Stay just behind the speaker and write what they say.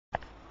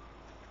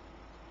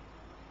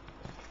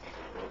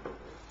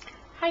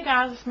Hey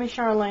guys, it's me,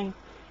 Charlene.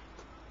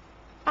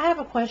 I have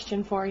a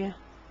question for you.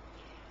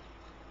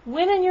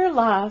 When in your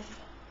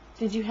life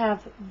did you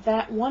have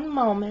that one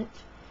moment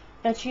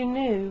that you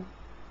knew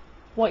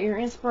what your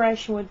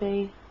inspiration would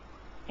be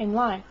in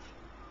life?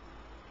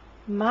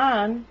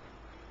 Mine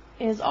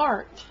is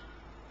art.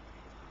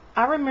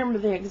 I remember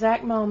the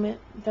exact moment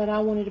that I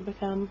wanted to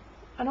become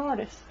an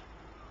artist.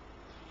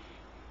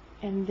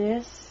 And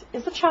this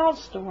is a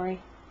child's story.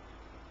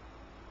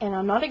 And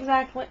I'm not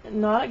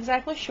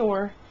exactly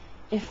sure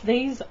if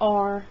this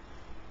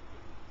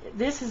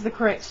is the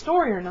correct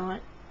story or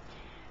not,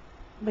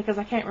 because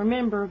I can't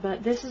remember,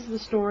 but this is the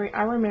story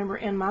I remember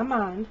in my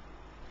mind,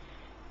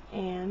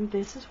 and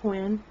this is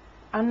when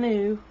I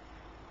knew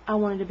I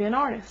wanted to be an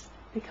artist,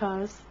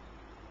 because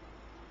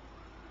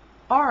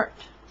art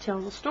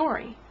tells a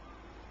story.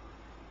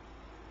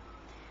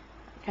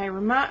 Okay,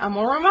 I'm going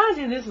to remind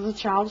you this is a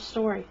child's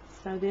story,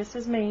 so this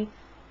is me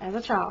as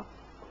a child.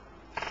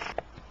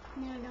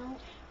 No, don't.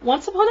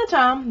 Once upon a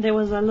time, there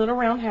was a little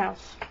round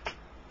house.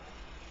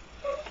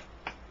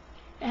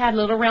 It had a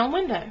little round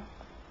window.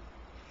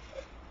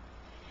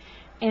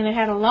 And it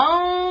had a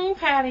long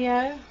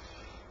patio.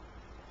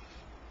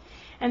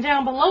 And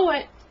down below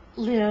it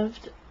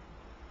lived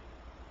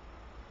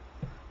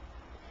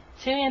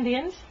 2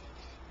 Indians.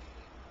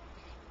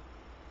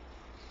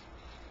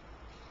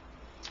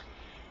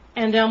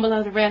 And down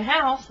below the red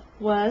house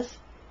was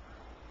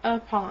a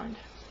pond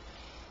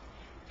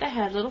that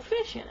had little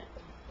fish in it.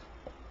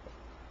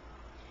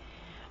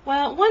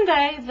 Well, one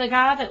day, the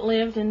guy that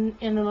lived in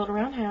the little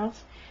round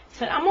house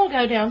said, I'm going to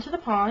go down to the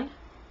pond,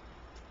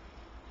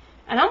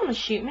 and I'm going to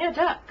shoot me a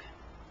duck.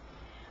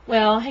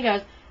 Well, he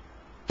goes,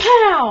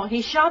 pow!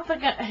 He shot the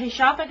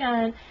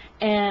gun,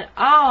 and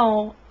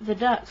all the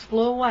ducks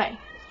flew away.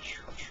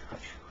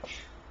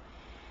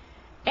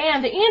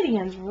 And the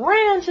Indians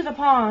ran to the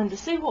pond to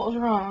see what was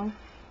wrong.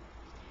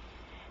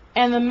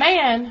 And the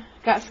man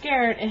got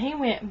scared, and he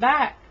went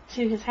back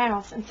to his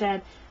house and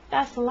said,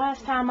 that's the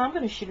last time I'm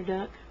going to shoot a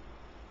duck.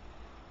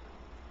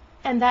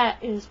 And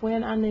that is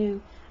when I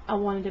knew I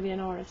wanted to be an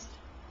artist.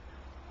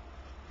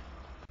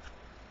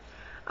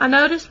 I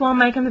noticed while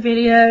making the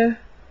video,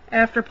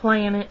 after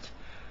playing it,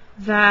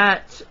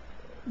 that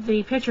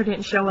the picture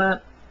didn't show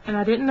up. And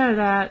I didn't know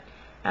that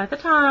at the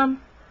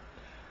time.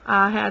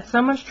 I had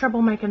so much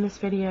trouble making this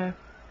video.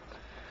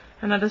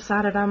 And I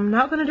decided I'm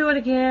not going to do it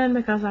again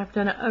because I've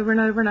done it over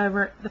and over and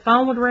over. The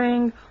phone would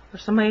ring or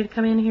somebody would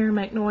come in here and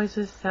make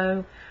noises.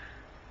 So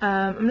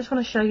I'm just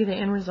going to show you the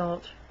end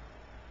result.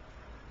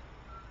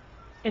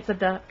 It's a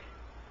duck.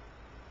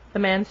 The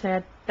man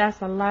said, that's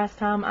the last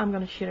time I'm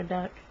going to shoot a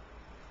duck.